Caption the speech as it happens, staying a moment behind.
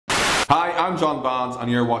Hi, I'm John Barnes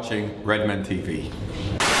and you're watching Redmen TV.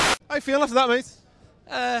 How you feeling after that, mate?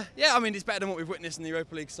 Yeah, I mean, it's better than what we've witnessed in the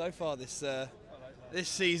Europa League so far this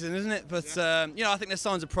season, isn't it? But you know, I think there's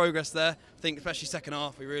signs of progress there. I think especially second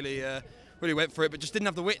half, we really went for it, but just didn't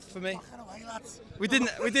have the width for me. We didn't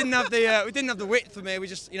have the width for me. We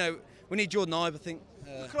just, you know, we need Jordan Ibe, I think.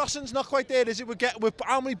 The crossing's not quite there, is it? With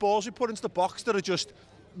how many balls we put into the box that are just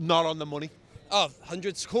not on the money? Oh,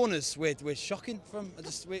 hundreds corners. We're shocking from.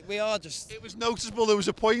 We are just. It was noticeable. There was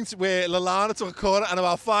a point where Lallana took a corner and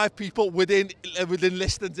about 5 people within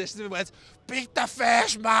listening distance went, "Beat the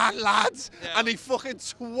first man, lads!" Yeah. And he fucking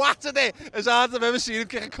twatted it as hard as I've ever seen him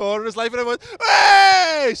kick a corner in his life. And I went,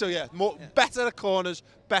 "Hey!" So yeah, better the corners,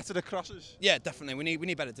 better the crosses. Yeah, definitely. We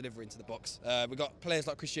need better delivery into the box. We've got players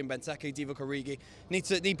like Christian Benteke, Divock Origi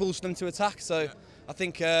need balls for them to attack. So. Yeah. I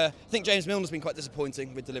think James Milner's been quite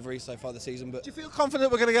disappointing with delivery so far this season. But do you feel confident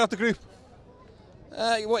we're going to get out the group?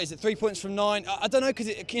 What is it? 3 points from 9. I don't know, because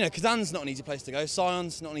you know, Kazan's not an easy place to go.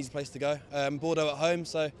 Sion's not an easy place to go. Bordeaux at home.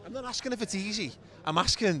 So I'm not asking if it's easy. I'm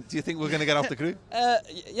asking, do you think we're going to get out the group?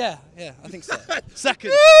 Yeah, I think so.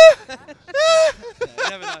 Second. Yeah, you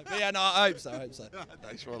never know. But yeah, no, I hope so.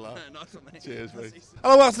 Nice one, lad. Nice one, mate. Cheers, mate.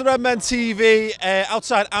 Hello, welcome to Redmen TV.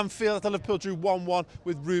 Outside Anfield, Liverpool drew 1-1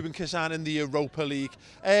 with Rubin Kazan in the Europa League.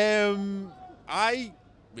 I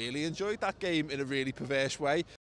really enjoyed that game in a really perverse way.